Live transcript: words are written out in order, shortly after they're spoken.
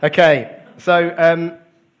Okay, so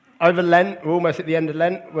over Lent, we're almost at the end of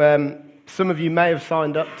Lent. Some of you may have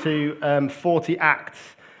signed up to 40 Acts,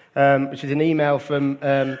 which is an email from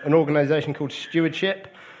an organisation called Stewardship.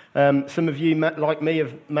 Some of you, like me,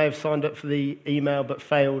 may have signed up for the email but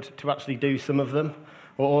failed to actually do some of them,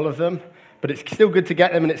 or all of them. But it's still good to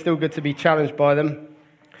get them, and it's still good to be challenged by them.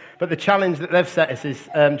 But the challenge that they've set us is,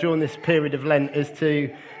 during this period of Lent, is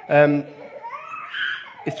to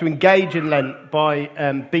engage in Lent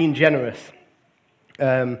by being generous.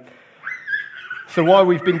 So while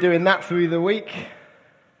we've been doing that through the week,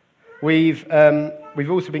 we've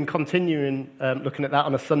also been continuing looking at that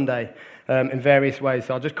on a Sunday in various ways.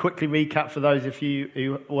 So I'll just quickly recap for those of you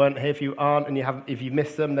who weren't here. If you aren't and if you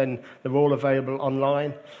missed them, then they're all available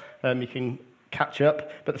online. You can catch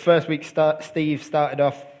up. But the first week, Steve started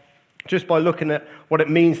off just by looking at what it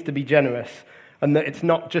means to be generous. And that it's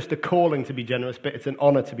not just a calling to be generous, but it's an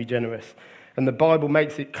honour to be generous. And the Bible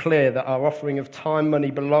makes it clear that our offering of time, money,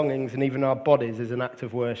 belongings, and even our bodies is an act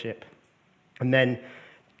of worship. And then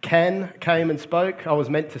Ken came and spoke. I was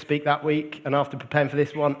meant to speak that week, and after preparing for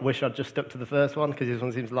this one, I wish I'd just stuck to the first one, because this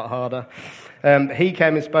one seems a lot harder. He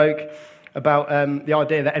came and spoke about the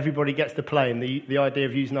idea that everybody gets to play, and the idea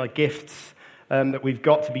of using our gifts, that we've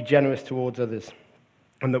got to be generous towards others,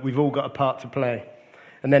 and that we've all got a part to play.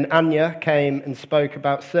 And then Anya came and spoke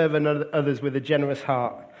about serving others with a generous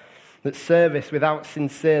heart, that service without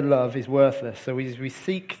sincere love is worthless. So as we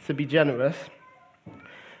seek to be generous,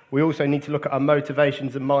 we also need to look at our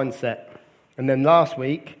motivations and mindset. And then last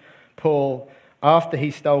week, Paul, after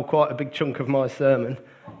he stole quite a big chunk of my sermon,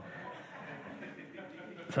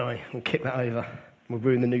 sorry, I'll kick that over, we'll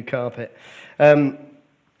ruin the new carpet,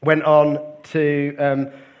 went on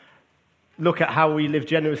to look at how we live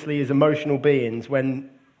generously as emotional beings when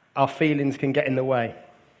our feelings can get in the way,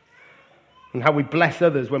 and how we bless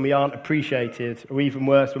others when we aren't appreciated, or even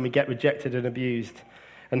worse, when we get rejected and abused,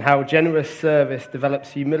 and how generous service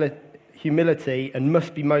develops humility and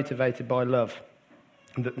must be motivated by love,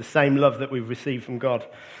 and that the same love that we've received from God.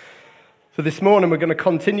 So this morning we're going to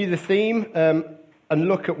continue the theme and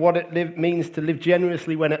look at what it means to live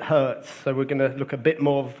generously when it hurts. So we're going to look a bit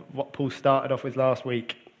more of what Paul started off with last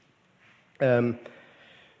week.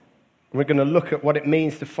 We're going to look at what it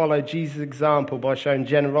means to follow Jesus' example by showing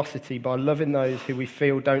generosity, by loving those who we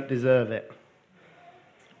feel don't deserve it.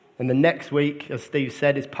 And the next week, as Steve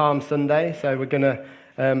said, is Palm Sunday. So we're going to,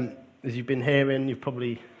 as you've been hearing, you're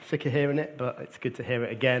probably sick of hearing it, but it's good to hear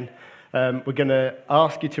it again. We're going to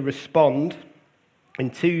ask you to respond in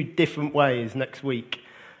two different ways next week.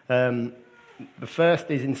 The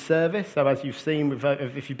first is in service. So as you've seen,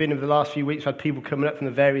 if you've been over the last few weeks, we've had people coming up from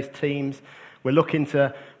the various teams. We're looking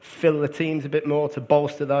to fill the teams a bit more, to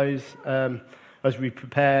bolster those as we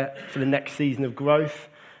prepare for the next season of growth.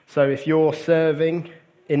 So if you're serving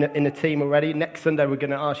in a team already, next Sunday we're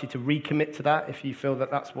going to ask you to recommit to that if you feel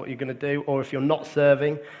that that's what you're going to do. Or if you're not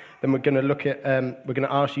serving, then we're going to look at we're going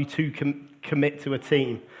to ask you to commit to a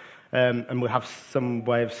team, and we'll have some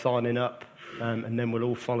way of signing up, and then we'll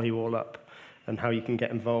all follow you all up and how you can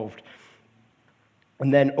get involved.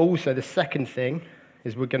 And then also the second thing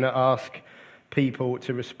is we're going to ask people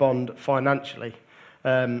to respond financially.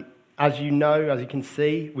 As you know, as you can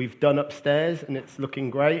see, we've done upstairs and it's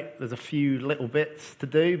looking great. There's a few little bits to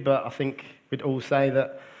do, but I think we'd all say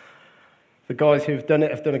that the guys who've done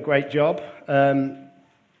it have done a great job.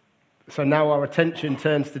 So now our attention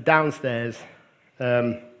turns to downstairs.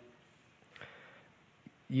 If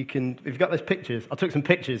you've got those pictures, I took some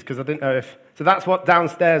pictures because I didn't know if... So that's what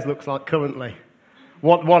downstairs looks like currently.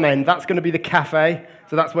 One end, that's going to be the cafe,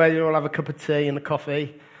 so that's where you'll have a cup of tea and a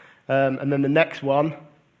coffee. And then the next one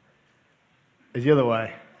is the other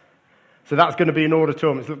way. So that's going to be an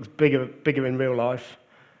auditorium. It looks bigger in real life.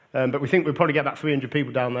 But we think we'll probably get about 300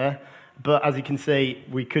 people down there. But as you can see,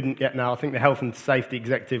 we couldn't get now. I think the health and safety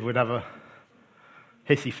executive would have a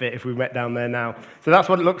hissy fit if we went down there now. So that's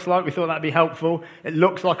what it looks like. We thought that'd be helpful. It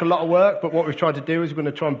looks like a lot of work, but what we've tried to do is we're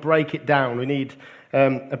going to try and break it down. We need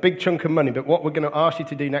a big chunk of money, but what we're going to ask you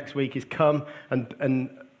to do next week is come and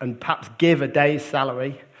perhaps give a day's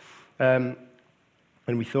salary. And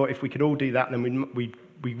we thought if we could all do that, then we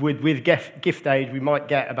would, with gift aid, we might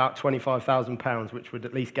get about £25,000, which would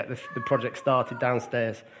at least get the project started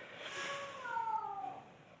downstairs.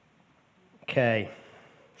 Okay,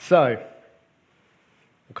 so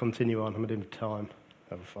we'll continue on. I'm doing time.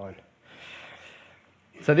 That'll be fine.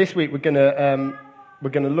 So this week we're going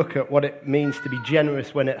to look at what it means to be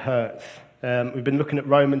generous when it hurts. We've been looking at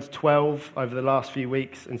Romans 12 over the last few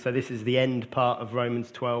weeks, and so this is the end part of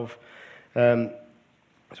Romans 12.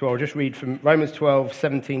 So I'll just read from Romans 12,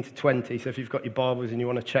 17 to 20. So if you've got your Bibles and you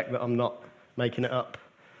want to check that I'm not making it up,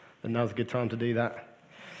 And now's a good time to do that.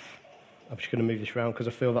 I'm just going to move this around because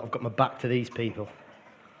I feel that I've got my back to these people.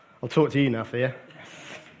 I'll talk to you now, Thea.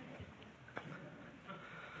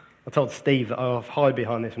 I told Steve that I'll hide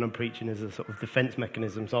behind this when I'm preaching as a sort of defence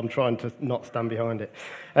mechanism, so I'm trying to not stand behind it.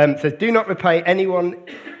 It says, do not repay anyone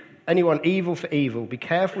evil for evil. Be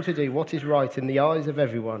careful to do what is right in the eyes of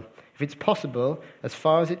everyone. If it's possible, as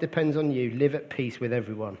far as it depends on you, live at peace with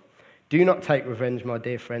everyone. Do not take revenge, my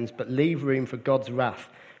dear friends, but leave room for God's wrath.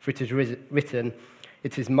 For it is written,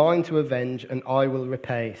 it is mine to avenge, and I will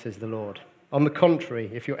repay, says the Lord. On the contrary,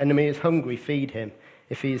 if your enemy is hungry, feed him.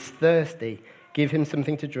 If he is thirsty, give him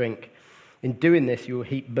something to drink. In doing this, you will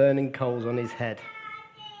heap burning coals on his head.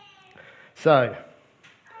 So,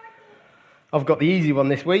 I've got the easy one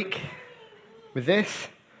this week with this.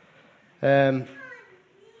 A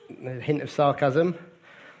hint of sarcasm.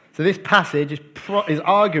 So this passage is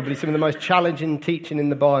arguably some of the most challenging teaching in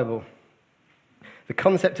the Bible. The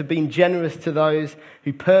concept of being generous to those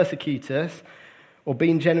who persecute us, or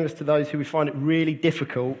being generous to those who we find it really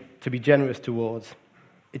difficult to be generous towards.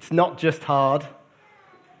 It's not just hard,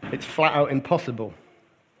 it's flat out impossible.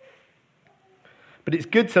 But it's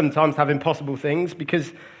good sometimes to have impossible things,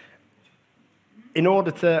 because in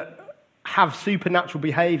order to have supernatural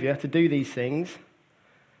behaviour to do these things,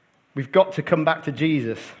 we've got to come back to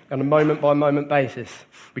Jesus on a moment-by-moment basis.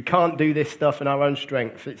 We can't do this stuff in our own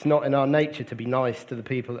strength. It's not in our nature to be nice to the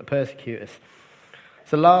people that persecute us.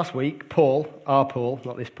 So last week, our Paul,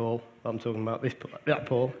 not this Paul, I'm talking about that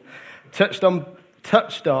Paul, touched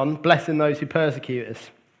on blessing those who persecute us.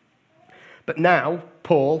 But now,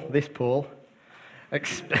 this Paul,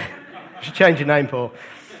 should change your name, Paul,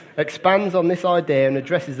 expands on this idea and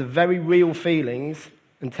addresses the very real feelings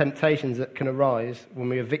and temptations that can arise when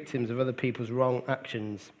we are victims of other people's wrong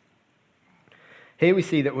actions. Here we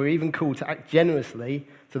see that we're even called to act generously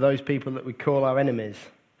to those people that we call our enemies.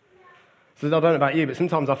 So I don't know about you, but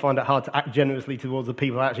sometimes I find it hard to act generously towards the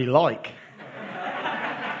people I actually like.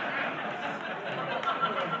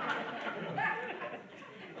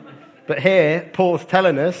 But here, Paul's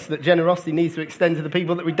telling us that generosity needs to extend to the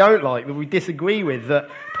people that we don't like, that we disagree with, that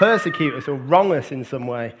persecute us or wrong us in some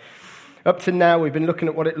way. Up to now, we've been looking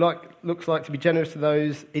at what it looks like to be generous to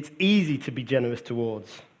those it's easy to be generous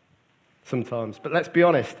towards sometimes. But let's be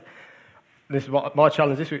honest, this is what my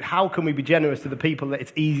challenge this week. How can we be generous to the people that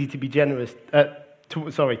it's easy to be generous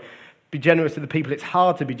be generous to the people it's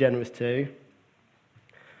hard to be generous to,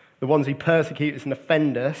 the ones who persecute us and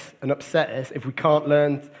offend us and upset us, if we can't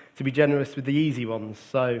learn to be generous with the easy ones?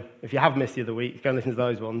 So if you have missed the other week, go and listen to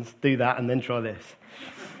those ones, do that, and then try this.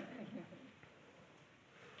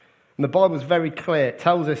 And the Bible's very clear. It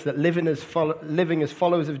tells us that living as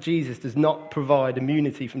followers of Jesus does not provide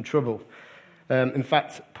immunity from trouble. In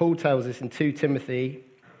fact, Paul tells us in 2 Timothy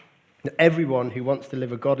that everyone who wants to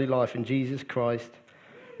live a godly life in Jesus Christ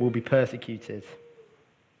will be persecuted.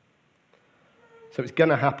 So it's going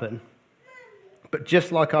to happen. But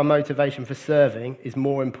just like our motivation for serving is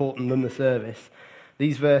more important than the service,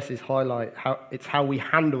 these verses highlight how we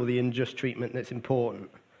handle the unjust treatment that's important.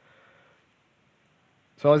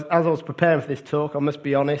 So as I was preparing for this talk, I must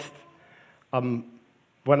be honest, when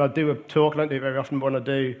I do a talk, I don't do it very often, but when I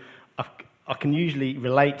do, I can usually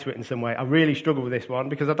relate to it in some way. I really struggle with this one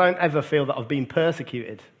because I don't ever feel that I've been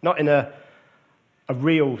persecuted. Not in a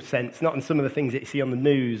real sense, not in some of the things that you see on the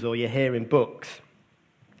news or you hear in books.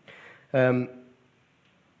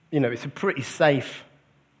 It's a pretty safe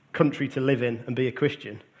country to live in and be a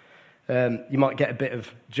Christian. You might get a bit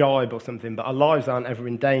of jibe or something, but our lives aren't ever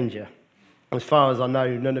in danger. As far as I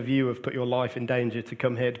know, none of you have put your life in danger to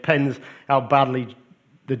come here. It depends how badly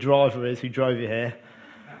the driver is who drove you here.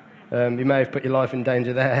 You may have put your life in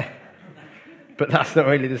danger there, but that's not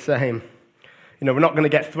really the same. We're not going to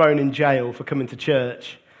get thrown in jail for coming to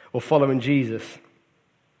church or following Jesus.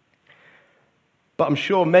 But I'm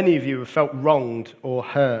sure many of you have felt wronged or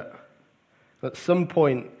hurt. At some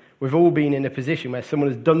point, we've all been in a position where someone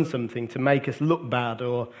has done something to make us look bad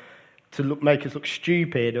or to make us look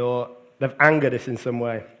stupid, or they've angered us in some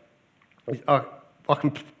way. I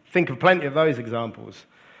can think of plenty of those examples.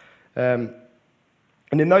 And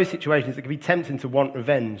in those situations, it can be tempting to want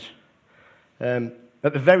revenge.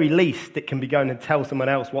 At the very least, it can be going and tell someone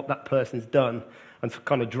else what that person's done and to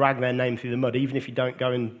kind of drag their name through the mud, even if you don't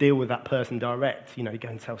go and deal with that person direct. You go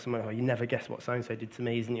and tell someone, you never guess what so-and-so did to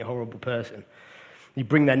me, isn't he a horrible person? You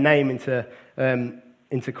bring their name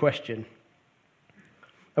into question.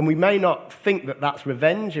 And we may not think that that's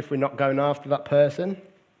revenge if we're not going after that person.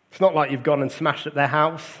 It's not like you've gone and smashed up their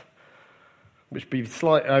house, which would be a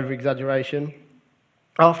slight over-exaggeration.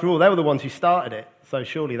 After all, they were the ones who started it, so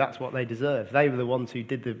surely that's what they deserve. They were the ones who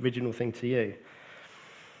did the original thing to you.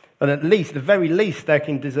 And at least, the very least, they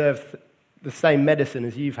can deserve the same medicine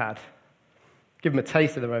as you've had. Give them a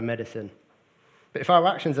taste of their own medicine. But if our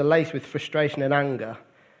actions are laced with frustration and anger,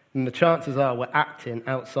 then the chances are we're acting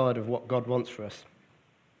outside of what God wants for us.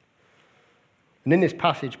 And in this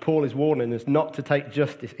passage, Paul is warning us not to take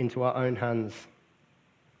justice into our own hands.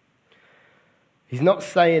 He's not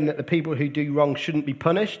saying that the people who do wrong shouldn't be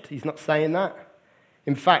punished. He's not saying that.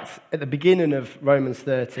 In fact, at the beginning of Romans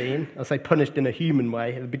 13, I'll say punished in a human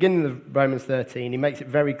way, at the beginning of Romans 13, he makes it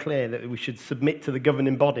very clear that we should submit to the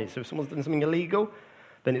governing bodies. So if someone's done something illegal,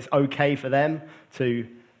 then it's okay for them to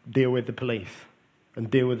deal with the police and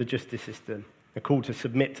deal with the justice system. They're called to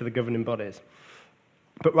submit to the governing bodies.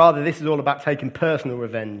 But rather, this is all about taking personal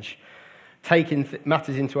revenge, taking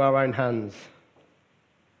matters into our own hands.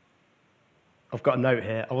 I've got a note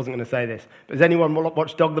here. I wasn't going to say this. But has anyone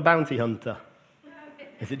watched Dog the Bounty Hunter?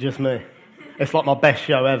 Is it just me? It's like my best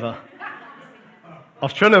show ever. I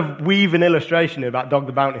was trying to weave an illustration about Dog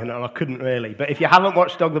the Bounty Hunter, and I couldn't really. But if you haven't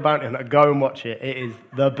watched Dog the Bounty Hunter, go and watch it. It is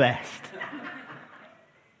the best.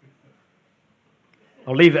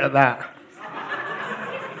 I'll leave it at that.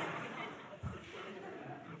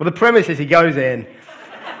 Well, the premise is he goes in,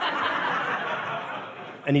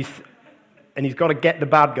 and he's got to get the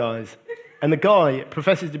bad guys. And the guy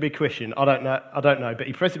professes to be Christian. I don't know, but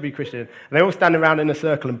he professes to be Christian. And they all stand around in a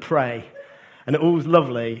circle and pray. And it all's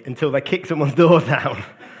lovely until they kick someone's door down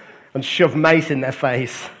and shove mace in their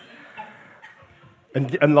face.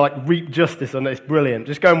 And like reap justice on it. It's brilliant.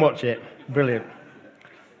 Just go and watch it. Brilliant.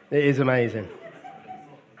 It is amazing.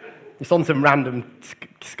 It's on some random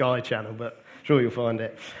Sky channel, but I'm sure you'll find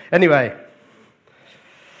it. Anyway.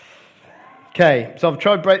 Okay, so I've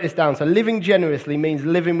tried to break this down. So living generously means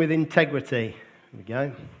living with integrity. There we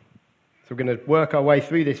go. So we're going to work our way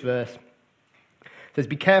through this verse. It says,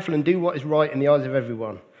 be careful and do what is right in the eyes of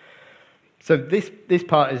everyone. So this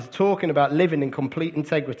part is talking about living in complete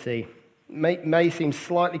integrity. May seem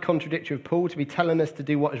slightly contradictory of Paul to be telling us to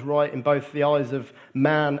do what is right in both the eyes of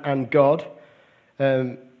man and God.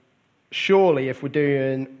 Surely if we're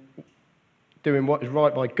doing what is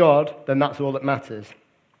right by God, then that's all that matters.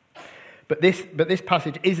 But this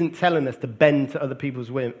passage isn't telling us to bend to other people's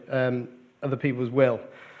will.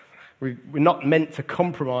 We're not meant to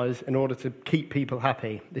compromise in order to keep people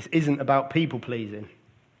happy. This isn't about people pleasing.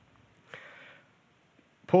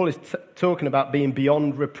 Paul is talking about being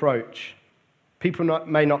beyond reproach. People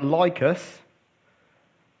may not like us,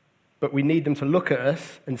 but we need them to look at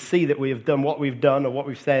us and see that we have done what we've done or what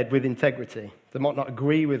we've said with integrity. They might not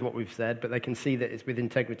agree with what we've said, but they can see that it's with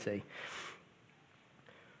integrity.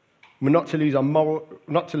 We're not to lose our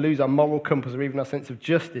moral compass or even our sense of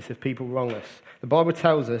justice if people wrong us. The Bible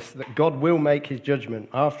tells us that God will make his judgment.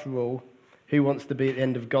 After all, who wants to be at the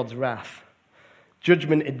end of God's wrath?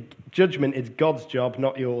 Judgment is God's job,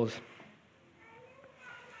 not yours.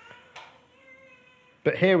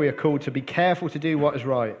 But here we are called to be careful to do what is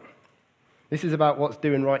right. This is about what's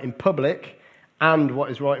doing right in public and what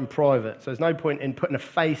is right in private. So there's no point in putting a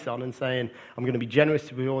face on and saying, I'm going to be generous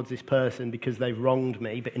towards this person because they've wronged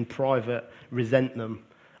me, but in private resent them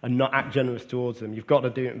and not act generous towards them. You've got to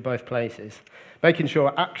do it in both places. Making sure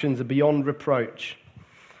our actions are beyond reproach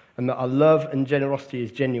and that our love and generosity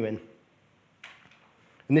is genuine.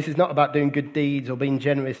 And this is not about doing good deeds or being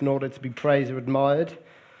generous in order to be praised or admired.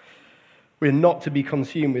 We're not to be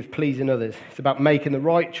consumed with pleasing others. It's about making the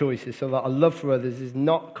right choices so that our love for others is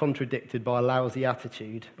not contradicted by a lousy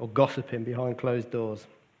attitude or gossiping behind closed doors.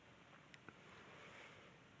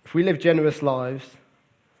 If we live generous lives,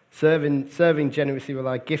 serving generously with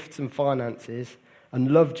our gifts and finances, and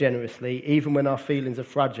love generously even when our feelings are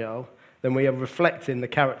fragile, then we are reflecting the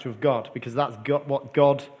character of God, because that's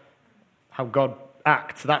how God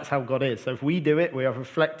acts. That's how God is. So if we do it, we are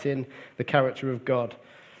reflecting the character of God.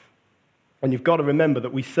 And you've got to remember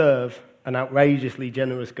that we serve an outrageously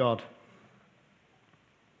generous God.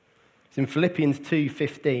 It's in Philippians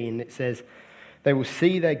 2:15, it says, they will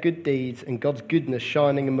see their good deeds and God's goodness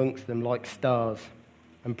shining amongst them like stars,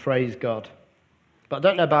 and praise God. But I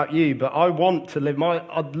don't know about you, but I want to live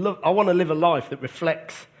a life that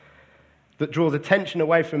reflects, that draws attention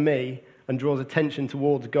away from me and draws attention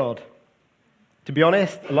towards God. To be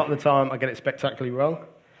honest, a lot of the time I get it spectacularly wrong.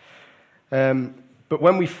 But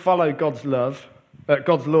when we follow God's laws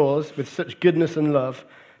with such goodness and love,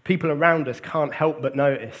 people around us can't help but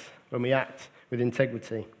notice when we act with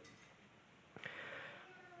integrity.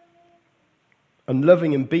 And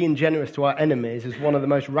loving and being generous to our enemies is one of the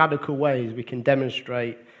most radical ways we can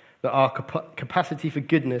demonstrate that our capacity for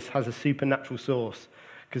goodness has a supernatural source.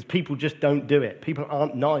 Because people just don't do it. People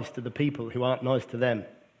aren't nice to the people who aren't nice to them.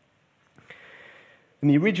 In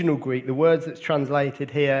the original Greek, the word that's translated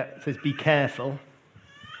here says be careful,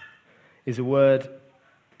 is a word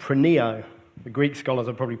proneo. The Greek scholars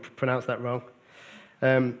will probably pronounce that wrong.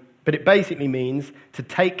 But it basically means to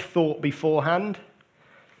take thought beforehand.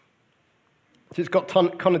 So it's got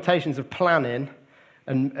connotations of planning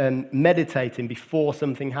and meditating before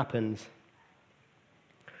something happens.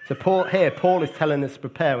 So Paul is telling us to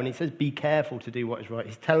prepare. When he says be careful to do what is right,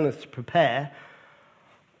 he's telling us to prepare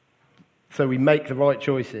so we make the right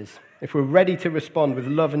choices. If we're ready to respond with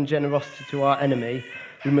love and generosity to our enemy,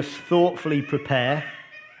 we must thoughtfully prepare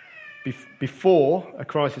before a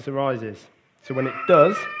crisis arises. So when it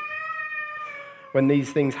does, when these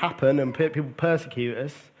things happen and people persecute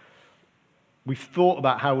us, we've thought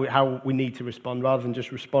about how we need to respond rather than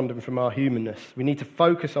just responding from our humanness. We need to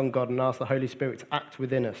focus on God and ask the Holy Spirit to act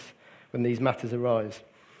within us when these matters arise.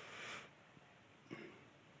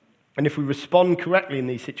 And if we respond correctly in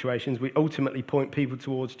these situations, we ultimately point people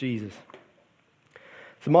towards Jesus.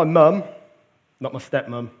 So my mum, not my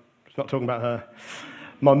stepmum, I'm not talking about her,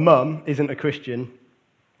 my mum isn't a Christian,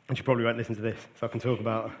 and she probably won't listen to this, so I can talk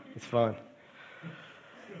about her. It's fine.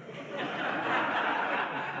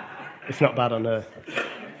 It's not bad on her.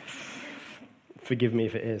 Forgive me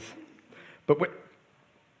if it is. But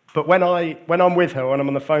when I'm with her, when I'm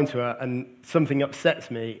on the phone to her, and something upsets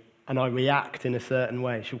me, and I react in a certain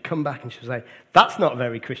way, she'll come back and she'll say, "That's not a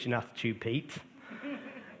very Christian attitude, Pete."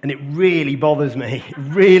 And it really bothers me. It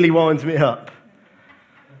really winds me up.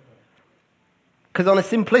 Because on a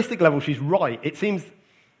simplistic level, she's right. It seems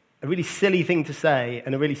a really silly thing to say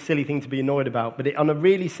and a really silly thing to be annoyed about. But on a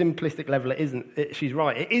really simplistic level, it isn't. She's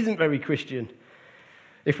right. It isn't very Christian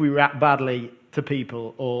if we react badly to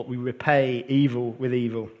people or we repay evil with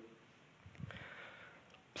evil.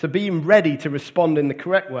 So being ready to respond in the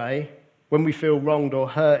correct way when we feel wronged or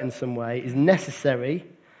hurt in some way is necessary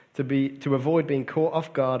to avoid being caught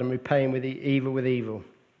off guard and repaying evil with evil.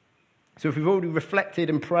 So if we've already reflected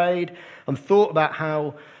and prayed and thought about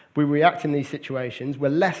how we react in these situations, we're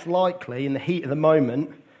less likely in the heat of the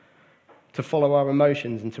moment to follow our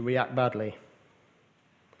emotions and to react badly.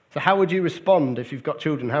 So how would you respond if you've got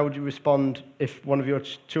children? How would you respond if one of your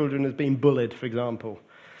children has been bullied, for example?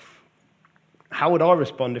 How would I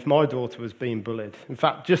respond if my daughter was being bullied? In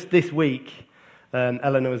fact, just this week,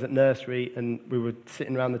 Eleanor was at nursery and we were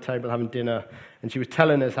sitting around the table having dinner, and she was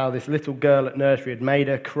telling us how this little girl at nursery had made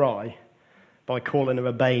her cry by calling her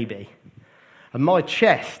a baby. And my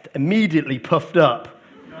chest immediately puffed up.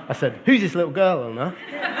 I said, "Who's this little girl, Eleanor?"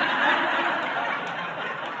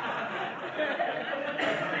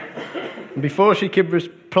 And before she could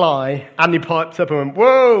reply, Andy piped up and went,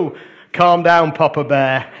 "Whoa, calm down, Papa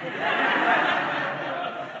Bear."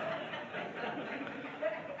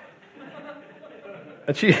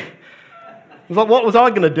 And she was like, what was I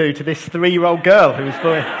going to do to this 3-year-old girl who was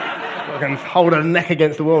going to hold her neck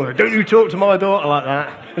against the wall? "Don't you talk to my daughter like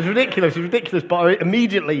that." It was ridiculous, but I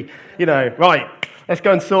immediately, right, let's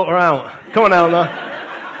go and sort her out. Come on, Eleanor.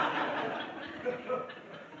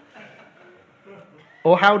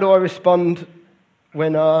 Or how do I respond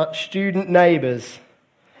when our student neighbours,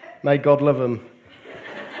 may God love them,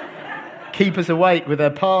 keep us awake with their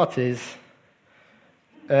parties,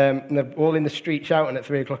 and they're all in the street shouting at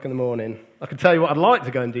 3 o'clock in the morning? I can tell you what I'd like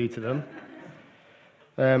to go and do to them,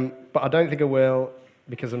 but I don't think I will,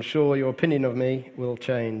 because I'm sure your opinion of me will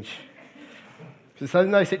change. So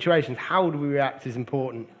in those situations, how do we react is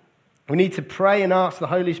important. We need to pray and ask the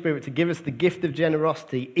Holy Spirit to give us the gift of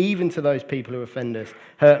generosity, even to those people who offend us,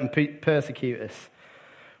 hurt and persecute us.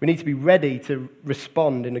 We need to be ready to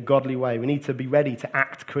respond in a godly way. We need to be ready to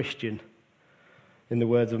act Christian, in the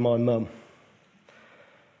words of my mum.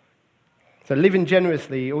 So living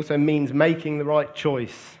generously also means making the right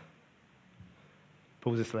choice.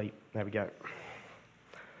 Paul's asleep. There we go.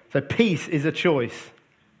 So peace is a choice.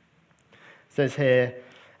 It says here,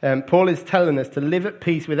 Paul is telling us to live at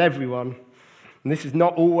peace with everyone. And this is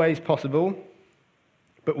not always possible,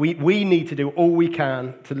 but we need to do all we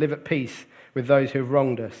can to live at peace with those who have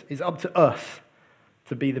wronged us. It's up to us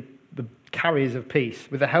to be the carriers of peace,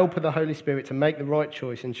 with the help of the Holy Spirit, to make the right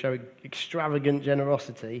choice and show extravagant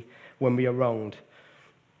generosity when we are wronged.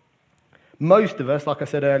 Most of us, like I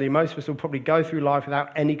said earlier, most of us will probably go through life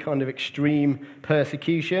without any kind of extreme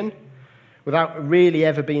persecution, without really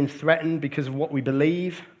ever being threatened because of what we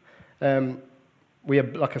believe. We are,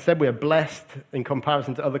 like I said, we are blessed in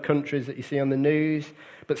comparison to other countries that you see on the news,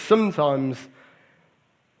 but sometimes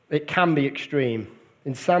it can be extreme.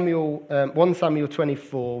 In 1 Samuel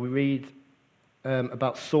 24, we read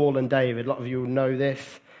about Saul and David. A lot of you will know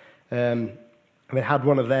this. They had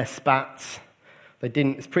one of their spats.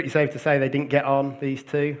 It's pretty safe to say they didn't get on, these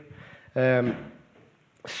two.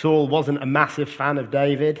 Saul wasn't a massive fan of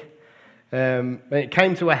David. And it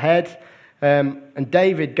came to a head, and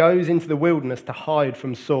David goes into the wilderness to hide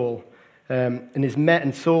from Saul.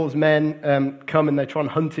 And Saul's men come and they try and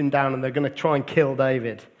hunt him down, and they're going to try and kill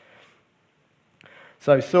David.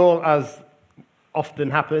 So Saul, as often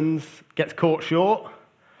happens, gets caught short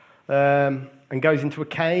and goes into a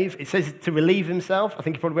cave. It says to relieve himself. I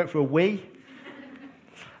think he probably went for a wee.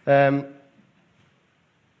 And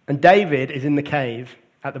David is in the cave,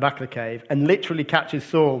 at the back of the cave, and literally catches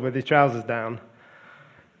Saul with his trousers down.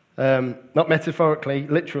 Not metaphorically,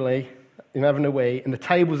 literally, him having a wee, and the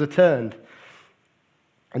tables are turned.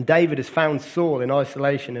 And David has found Saul in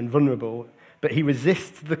isolation and vulnerable, but he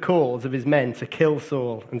resists the calls of his men to kill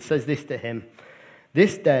Saul and says this to him: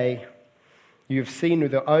 "This day you have seen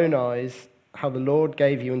with your own eyes how the Lord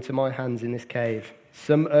gave you into my hands in this cave.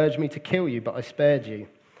 Some urged me to kill you, but I spared you.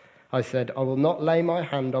 I said, I will not lay my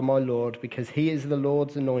hand on my Lord, because he is the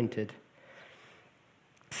Lord's anointed.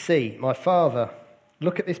 See, my father,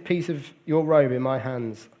 look at this piece of your robe in my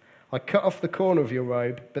hands. I cut off the corner of your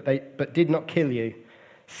robe, but did not kill you.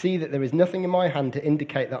 See that there is nothing in my hand to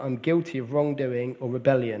indicate that I'm guilty of wrongdoing or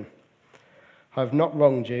rebellion. I have not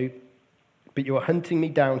wronged you, but you are hunting me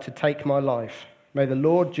down to take my life. May the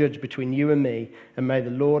Lord judge between you and me, and may the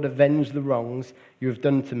Lord avenge the wrongs you have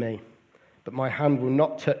done to me. But my hand will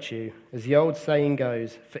not touch you. As the old saying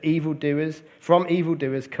goes, from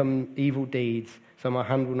evildoers come evil deeds, so my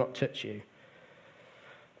hand will not touch you."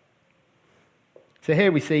 So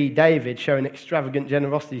here we see David showing extravagant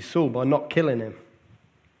generosity to Saul by not killing him.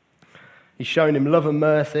 He's showing him love and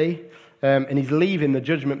mercy, and he's leaving the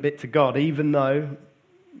judgment bit to God, even though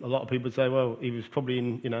a lot of people would say, well, he was probably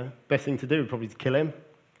best thing to do would probably to kill him.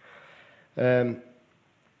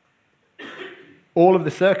 All of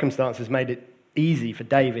the circumstances made it easy for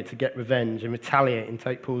David to get revenge and retaliate and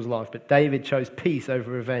take Paul's life, but David chose peace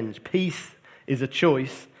over revenge. Peace is a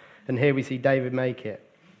choice, and here we see David make it.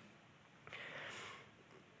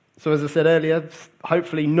 So as I said earlier,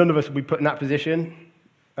 hopefully none of us will be put in that position,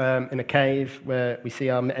 in a cave where we see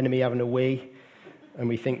our enemy having a wee and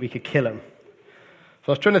we think we could kill him. So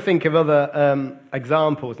I was trying to think of other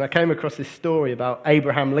examples, and I came across this story about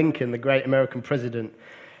Abraham Lincoln, the great American president.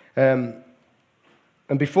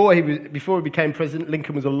 And before he became president,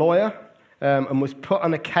 Lincoln was a lawyer and was put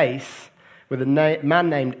on a case with a man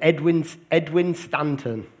named Edwin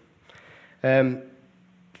Stanton.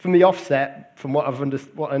 From the offset, from what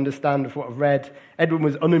I understand of what I've read, Edwin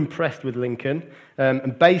was unimpressed with Lincoln,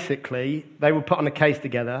 and basically they were put on a case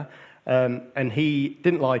together, and he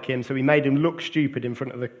didn't like him, so he made him look stupid in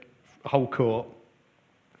front of the whole court.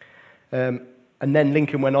 And then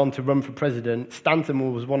Lincoln went on to run for president.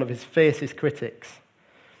 Stanton was one of his fiercest critics.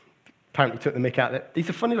 Apparently took the mick out of it. He's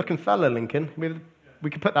a funny-looking fella, Lincoln. We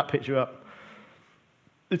could put that picture up.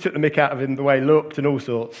 They took the mick out of him, the way he looked and all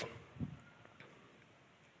sorts.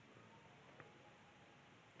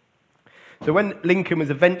 So when Lincoln was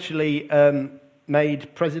eventually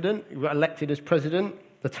made president, he got elected as president,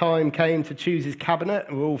 the time came to choose his cabinet,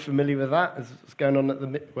 and we're all familiar with that, as what's going on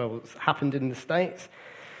what's happened in the States.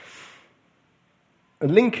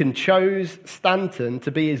 And Lincoln chose Stanton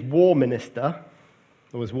to be his war minister,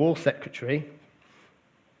 or his war secretary,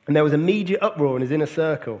 and there was immediate uproar in his inner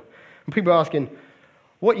circle. And people were asking,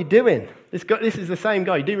 what are you doing? This is the same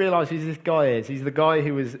guy. You do realise who this guy is. He's the guy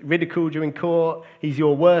who was ridiculed you in court. He's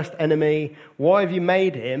your worst enemy. Why have you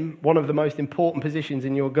made him one of the most important positions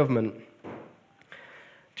in your government?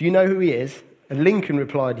 Do you know who he is? And Lincoln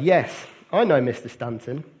replied, yes, I know Mr.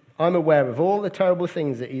 Stanton. I'm aware of all the terrible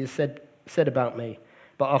things that he has said about me.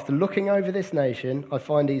 But after looking over this nation, I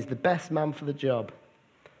find he's the best man for the job.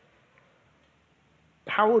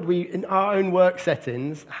 How would we, in our own work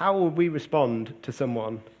settings, how would we respond to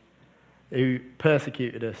someone who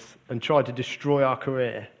persecuted us and tried to destroy our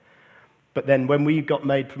career? But then when we got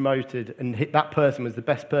made promoted and that person was the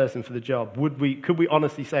best person for the job, could we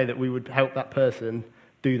honestly say that we would help that person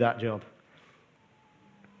do that job?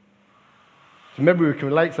 So maybe we can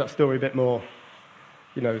relate to that story a bit more.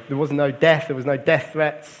 There was no death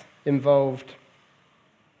threats involved.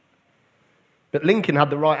 But Lincoln had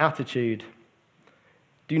the right attitude.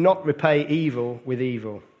 Do not repay evil with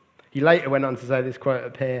evil. He later went on to say this quote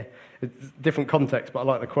up here. It's different context, but I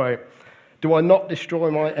like the quote. Do I not destroy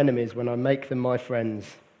my enemies when I make them my friends?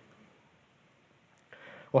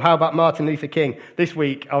 Or how about Martin Luther King? This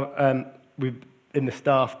week, we've in the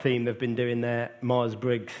staff team, they've been doing their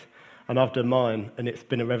Myers-Briggs, and I've done mine, and it's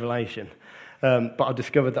been a revelation. But I've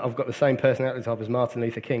discovered that I've got the same personality type as Martin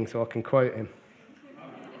Luther King, so I can quote him.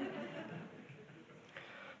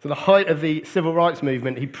 So the height of the civil rights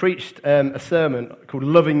movement, he preached a sermon called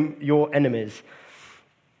Loving Your Enemies.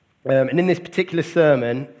 And in this particular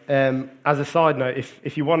sermon, as a side note,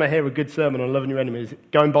 if you want to hear a good sermon on loving your enemies,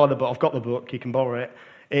 go and buy the book. I've got the book, you can borrow it.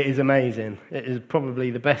 It is amazing. It is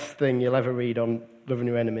probably the best thing you'll ever read on loving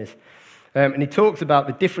your enemies. And he talks about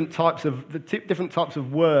the different types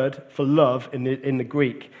of word for love in the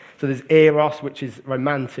Greek. So there's eros, which is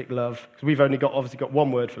romantic love. So we've obviously got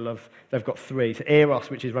one word for love. They've got three. So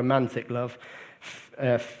eros, which is romantic love.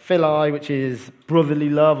 Philia, which is brotherly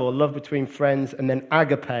love or love between friends. And then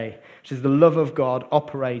agape, which is the love of God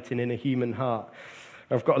operating in a human heart.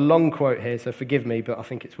 I've got a long quote here, so forgive me, but I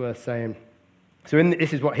think it's worth saying. So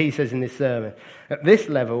this is what he says in this sermon. At this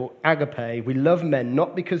level, agape, we love men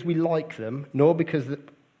not because we like them, nor because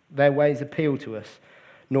their ways appeal to us,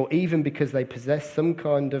 nor even because they possess some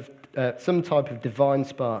type of divine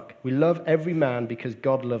spark. We love every man because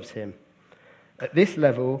God loves him. At this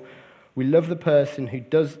level, we love the person who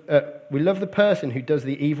does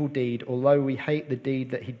the evil deed, although we hate the deed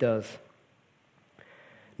that he does.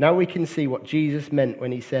 Now we can see what Jesus meant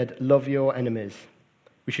when he said, "Love your enemies."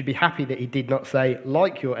 We should be happy that he did not say,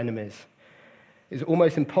 "Like your enemies." It's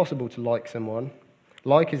almost impossible to like someone.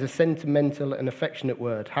 Like is a sentimental and affectionate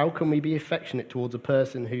word. How can we be affectionate towards a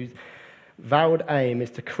person whose vowed aim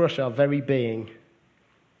is to crush our very being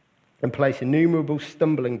and place innumerable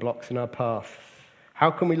stumbling blocks in our path?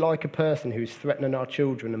 How can we like a person who is threatening our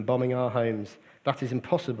children and bombing our homes? That is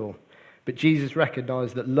impossible. But Jesus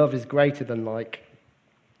recognized that love is greater than like.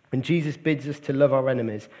 When Jesus bids us to love our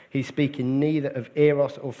enemies, he's speaking neither of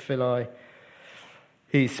eros or philia.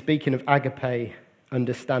 He's speaking of agape,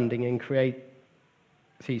 understanding and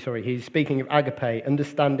he's speaking of agape,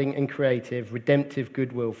 understanding and creative, redemptive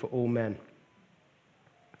goodwill for all men.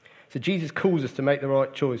 So Jesus calls us to make the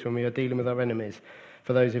right choice when we are dealing with our enemies,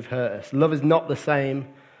 for those who've hurt us. Love is not the same.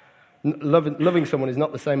 Loving someone is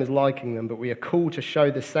not the same as liking them, but we are called to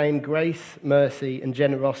show the same grace, mercy, and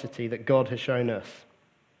generosity that God has shown us.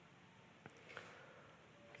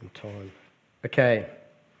 Time. Okay,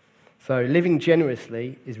 so living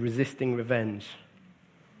generously is resisting revenge.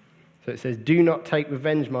 So it says, "Do not take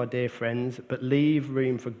revenge, my dear friends, but leave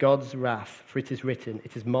room for God's wrath, for it is written,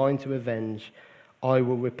 'It is mine to avenge, I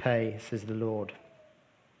will repay,' says the Lord."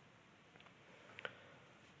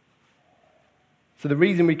 So the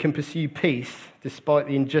reason we can pursue peace, despite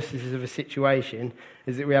the injustices of a situation,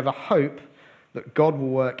 is that we have a hope that God will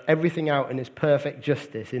work everything out in his perfect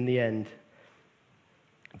justice in the end.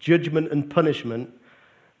 Judgment and punishment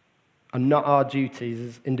are not our duties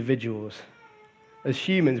as individuals. As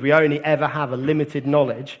humans, we only ever have a limited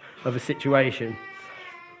knowledge of a situation,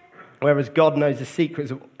 whereas God knows the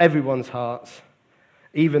secrets of everyone's hearts,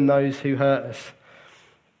 even those who hurt us.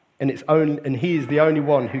 And he is the only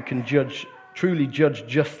one who can truly judge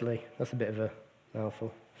justly. That's a bit of a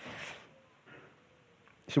mouthful.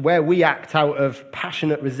 So where we act out of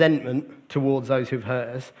passionate resentment towards those who've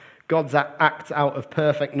hurt us, God acts out of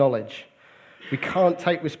perfect knowledge. We can't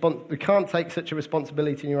take such a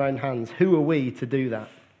responsibility in your own hands. Who are we to do that?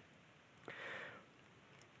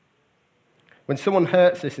 When someone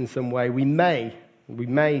hurts us in some way, we may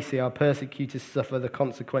see our persecutors suffer the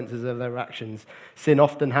consequences of their actions. Sin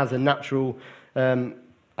often has natural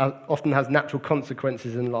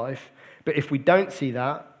consequences in life. But if we don't see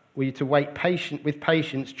that, we need to wait with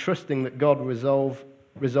patience, trusting that God will resolve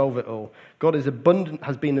it all. God has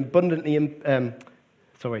been abundantly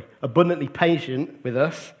patient with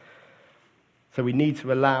us, so we need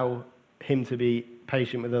to allow him to be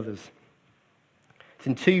patient with others. It's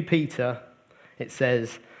in 2 Peter, it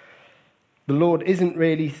says, "The Lord isn't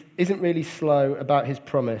really slow about his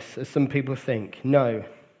promise, as some people think. No,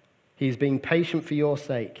 he is being patient for your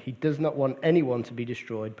sake. He does not want anyone to be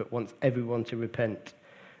destroyed, but wants everyone to repent."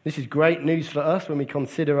 This is great news for us when we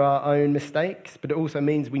consider our own mistakes, but it also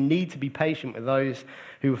means we need to be patient with those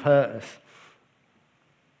who have hurt us.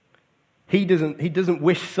 He doesn't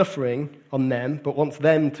wish suffering on them, but wants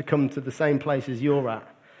them to come to the same place as you're at.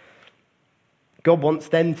 God wants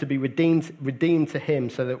them to be redeemed to him,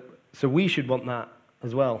 so we should want that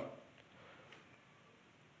as well.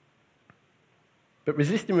 But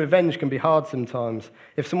resisting revenge can be hard sometimes.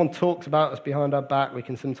 If someone talks about us behind our back, we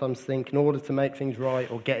can sometimes think, in order to make things right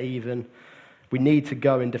or get even, we need to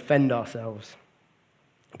go and defend ourselves.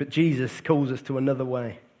 But Jesus calls us to another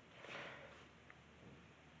way.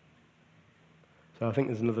 So I think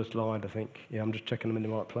there's another slide, Yeah, I'm just checking them in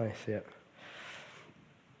the right place, yeah.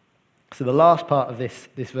 So the last part of this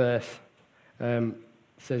verse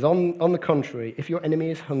says, on the contrary, if your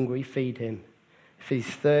enemy is hungry, feed him. If he's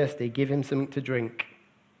thirsty, give him something to drink.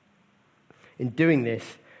 In doing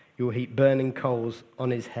this, you will heap burning coals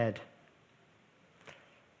on his head.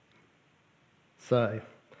 So,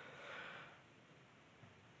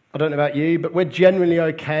 I don't know about you, but we're generally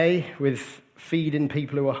okay with feeding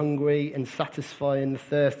people who are hungry and satisfying the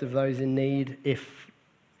thirst of those in need if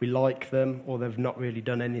we like them or they've not really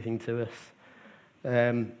done anything to us.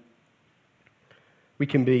 We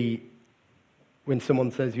can be, when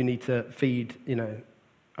someone says you need to feed,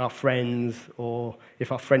 our friends, or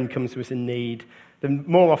if our friend comes to us in need, then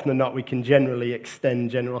more often than not we can generally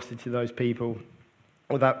extend generosity to those people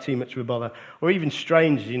without too much of a bother. Or even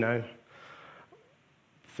strangers,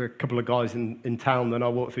 for a couple of guys in town that I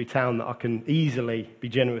walk through town that I can easily be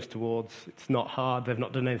generous towards. It's not hard, they've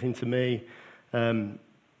not done anything to me. So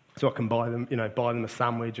I can buy them a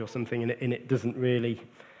sandwich or something, and it doesn't really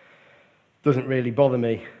bother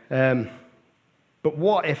me. But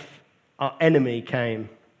what if our enemy came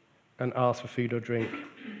and asked for food or drink?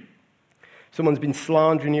 Someone's been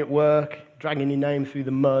slandering you at work, dragging your name through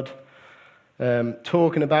the mud,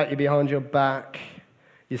 talking about you behind your back.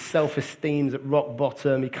 Your self-esteem's at rock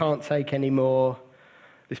bottom. You can't take any more.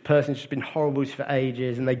 This person's just been horrible to you for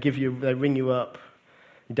ages, and they ring you up.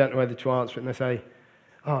 You don't know whether to answer it, and they say,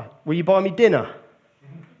 "Oh, will you buy me dinner?"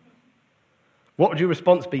 What would your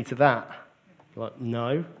response be to that? You're like,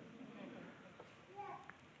 no.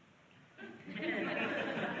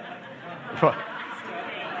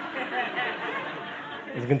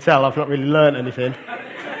 As you can tell, I've not really learned anything.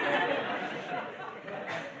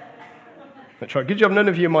 That's right. Good job none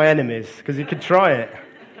of you are my enemies, because you could try it.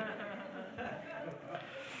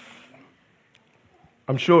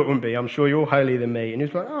 I'm sure it wouldn't be. I'm sure you're holier than me. And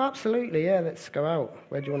you're like, oh, absolutely, yeah, let's go out.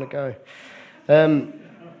 Where do you want to go?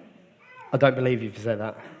 I don't believe you if you say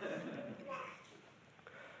that.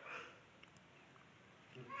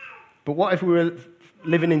 But what if we were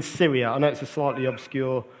living in Syria? I know it's a slightly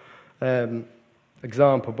obscure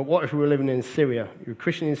example, but what if we were living in Syria? You're a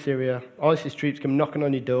Christian in Syria, ISIS troops come knocking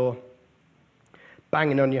on your door,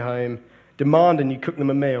 banging on your home, demanding you cook them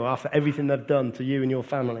a meal after everything they've done to you and your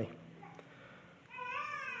family.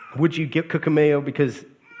 Would you cook a meal because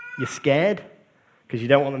you're scared? Because you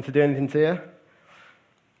don't want them to do anything to you?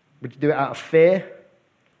 Would you do it out of fear?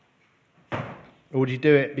 Or would you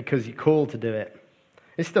do it because you're called to do it?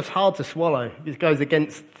 This stuff's hard to swallow. It goes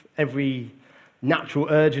against every natural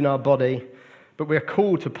urge in our body, but we're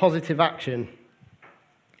called to positive action.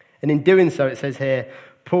 And in doing so, it says here,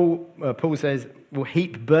 Paul says, we'll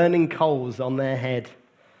heap burning coals on their head,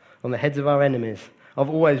 on the heads of our enemies. I've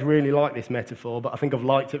always really liked this metaphor, but I think I've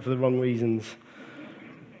liked it for the wrong reasons.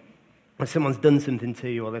 When someone's done something to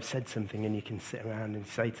you or they've said something, and you can sit around and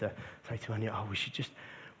say to Anya, oh, we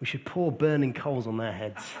should pour burning coals on their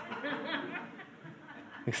heads.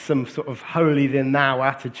 There's some sort of holier-than-thou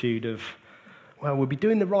attitude of, well, we'll be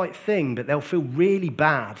doing the right thing, but they'll feel really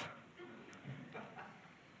bad.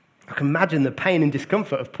 I can imagine the pain and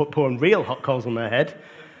discomfort of pouring real hot coals on their head.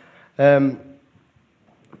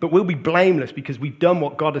 But we'll be blameless because we've done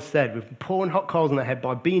what God has said. We're pouring hot coals on their head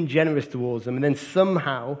by being generous towards them, and then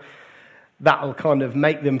somehow that'll kind of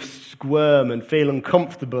make them squirm and feel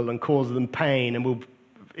uncomfortable and cause them pain, and we'll,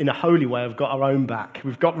 in a holy way, have got our own back.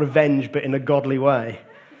 We've got revenge, but in a godly way.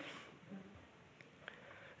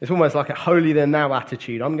 It's almost like a holier-than-thou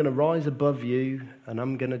attitude. I'm going to rise above you, and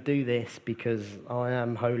I'm going to do this because I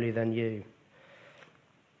am holier than you.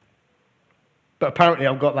 But apparently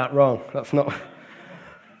I've got that wrong. That's not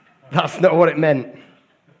what it meant.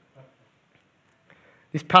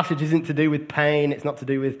 This passage isn't to do with pain. It's not to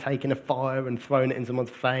do with taking a fire and throwing it in someone's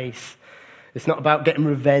face. It's not about getting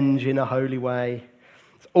revenge in a holy way.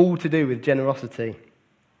 It's all to do with generosity.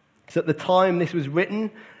 So at the time this was written,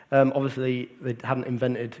 obviously they hadn't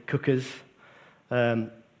invented cookers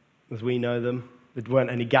as we know them. There weren't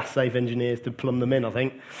any gas-safe engineers to plumb them in, I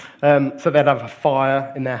think. So they'd have a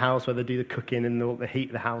fire in their house where they do the cooking and the heat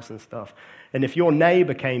of the house and stuff. And if your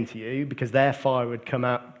neighbour came to you because their fire had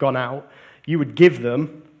gone out, you would give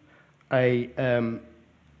them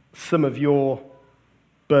some of your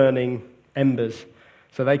burning embers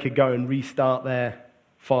so they could go and restart their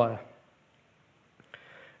fire.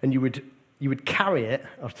 And you would carry it,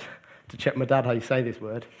 I have to check my dad how you say this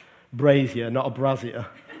word, brazier, not a brazier.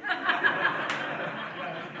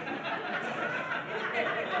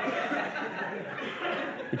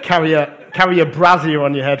 You carry a brazier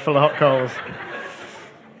on your head full of hot coals.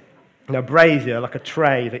 Now, brazier, like a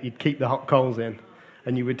tray that you'd keep the hot coals in,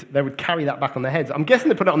 and they would carry that back on their heads. I'm guessing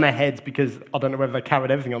they put it on their heads because I don't know whether they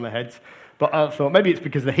carried everything on their heads, but I thought maybe it's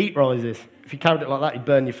because the heat rises. If you carried it like that, you'd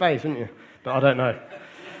burn your face, wouldn't you? But I don't know.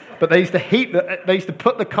 But they used to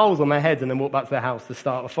put the coals on their heads and then walk back to their house to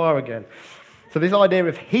start the fire again. So this idea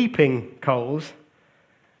of heaping coals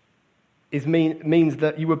means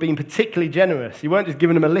that you were being particularly generous. You weren't just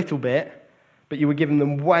giving them a little bit, but you were giving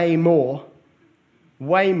them way more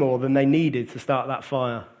way more than they needed to start that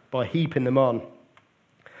fire by heaping them on.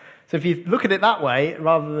 So if you look at it that way,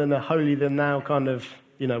 rather than a holier-than-thou kind of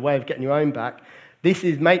way of getting your own back,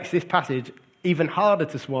 makes this passage even harder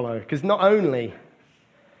to swallow, because not only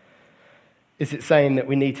is it saying that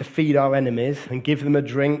we need to feed our enemies and give them a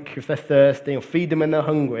drink if they're thirsty, or feed them when they're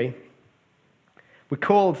hungry, we're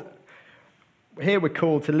called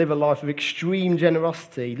to live a life of extreme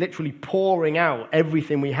generosity, literally pouring out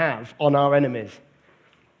everything we have on our enemies.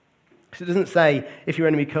 So it doesn't say, if your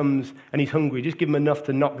enemy comes and he's hungry, just give him enough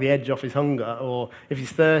to knock the edge off his hunger, or if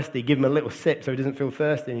he's thirsty, give him a little sip so he doesn't feel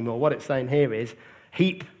thirsty anymore. What it's saying here is,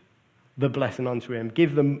 heap the blessing onto him.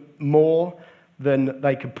 Give them more than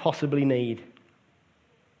they could possibly need.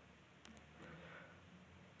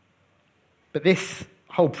 But this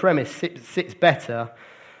whole premise sits better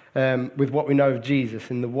with what we know of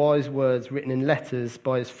Jesus in the wise words written in letters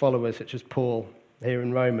by his followers, such as Paul here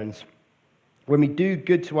in Romans. When we do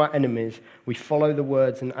good to our enemies, we follow the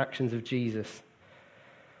words and actions of Jesus.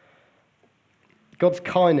 God's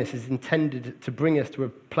kindness is intended to bring us to a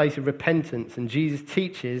place of repentance, and Jesus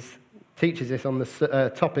teaches this on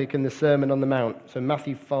the topic in the Sermon on the Mount. So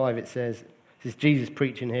Matthew 5, it says, this is Jesus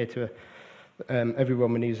preaching here to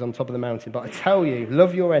everyone when he was on top of the mountain. But I tell you,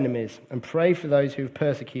 love your enemies and pray for those who have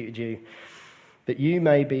persecuted you, that you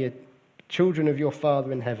may be children of your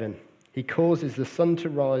Father in heaven. He causes the sun to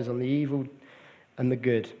rise on the evil and the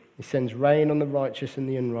good. He sends rain on the righteous and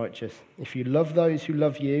the unrighteous. If you love those who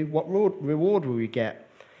love you, what reward will you get?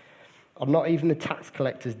 Are not even the tax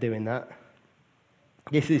collectors doing that?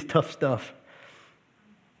 This is tough stuff.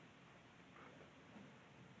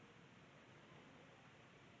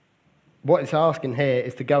 What it's asking here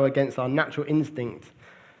is to go against our natural instinct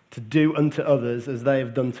to do unto others as they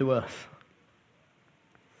have done to us.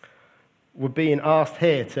 We're being asked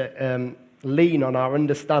here to lean on our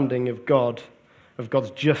understanding of God, of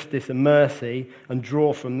God's justice and mercy, and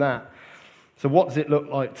draw from that. So what does it look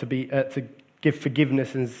like to give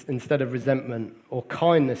forgiveness instead of resentment, or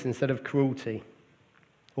kindness instead of cruelty,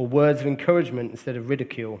 or words of encouragement instead of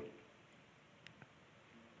ridicule?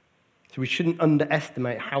 So we shouldn't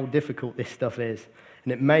underestimate how difficult this stuff is,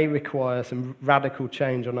 and it may require some radical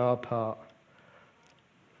change on our part.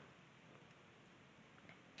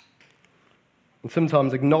 And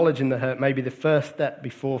sometimes acknowledging the hurt may be the first step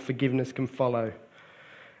before forgiveness can follow.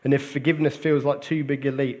 And if forgiveness feels like too big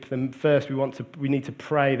a leap, then first we need to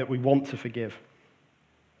pray that we want to forgive.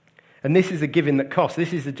 And this is a giving that costs.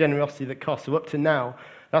 This is the generosity that costs. So up to now,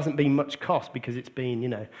 there hasn't been much cost because it's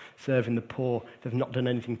been, serving the poor. If they've not done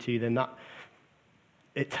anything to you, then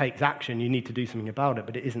it takes action. You need to do something about it,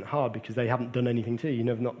 but it isn't hard because they haven't done anything to you.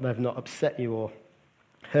 They've not upset you or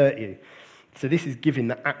hurt you. So this is giving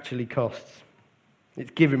that actually costs.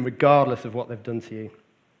 It's giving regardless of what they've done to you.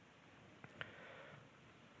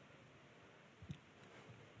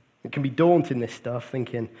 It can be daunting, this stuff,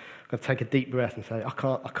 thinking, I've got to take a deep breath and say, I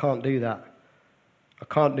can't do that. I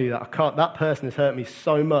can't do that. That person has hurt me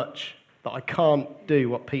so much that I can't do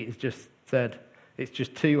what Peter's just said. It's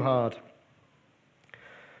just too hard.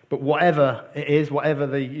 But whatever it is,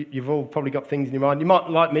 you've all probably got things in your mind. You might,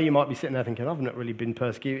 like me, you might be sitting there thinking, I've not really been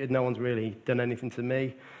persecuted. No one's really done anything to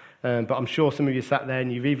me. But I'm sure some of you sat there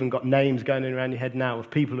and you've even got names going around your head now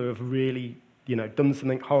of people who have really, done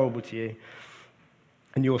something horrible to you.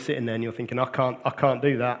 And you're sitting there and you're thinking, I can't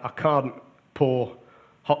do that. I can't pour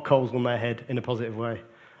hot coals on their head in a positive way.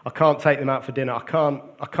 I can't take them out for dinner. I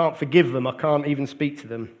can't forgive them. I can't even speak to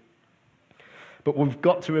them. But we've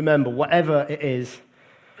got to remember, whatever it is,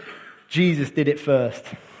 Jesus did it first.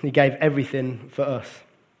 He gave everything for us.